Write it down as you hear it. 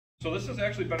So this has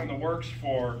actually been in the works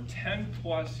for 10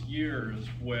 plus years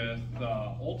with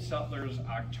Old Settlers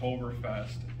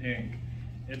Oktoberfest, Inc.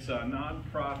 It's a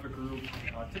nonprofit group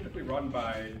typically run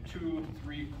by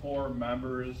 2-3 core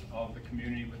members of the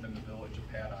community within the village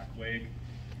of Paddock Lake.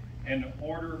 In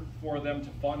order for them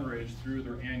to fundraise through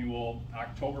their annual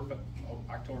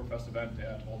Oktoberfest event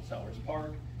at Old Settlers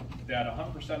Park, that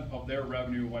 100% of their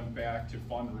revenue went back to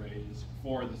fundraise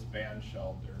for this band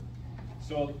shelter.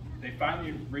 So they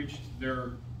finally reached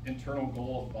their internal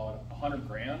goal of about 100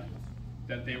 grand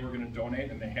that they were going to donate,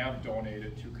 and they have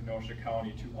donated to Kenosha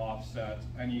County to offset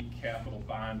any capital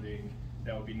bonding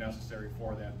that would be necessary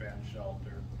for that band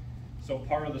shelter. So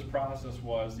part of this process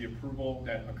was the approval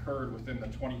that occurred within the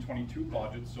 2022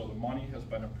 budget, so the money has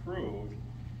been approved,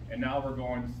 and now we're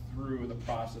going through the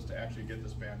process to actually get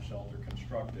this band shelter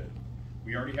constructed.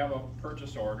 We already have a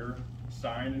purchase order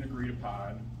signed and agreed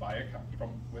upon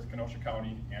with Kenosha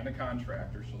County and the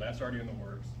contractor, so that's already in the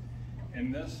works.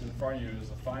 And this in front of you is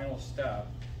the final step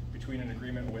between an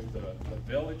agreement with the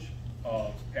village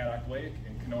of Paddock Lake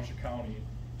and Kenosha County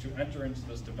to enter into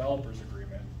this developers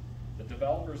agreement. The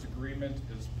developers agreement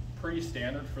is pretty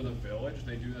standard for the village.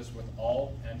 They do this with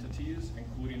all entities,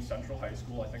 including Central High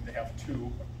School. I think they have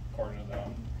 2, according to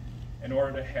them, in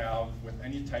order to have with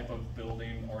any type of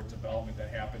building or development that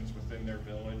happens within their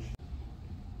village.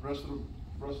 Rest of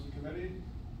the committee,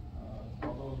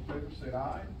 all those in favor say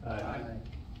aye. Aye.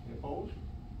 Any opposed?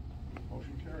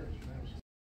 Motion carries unanimously.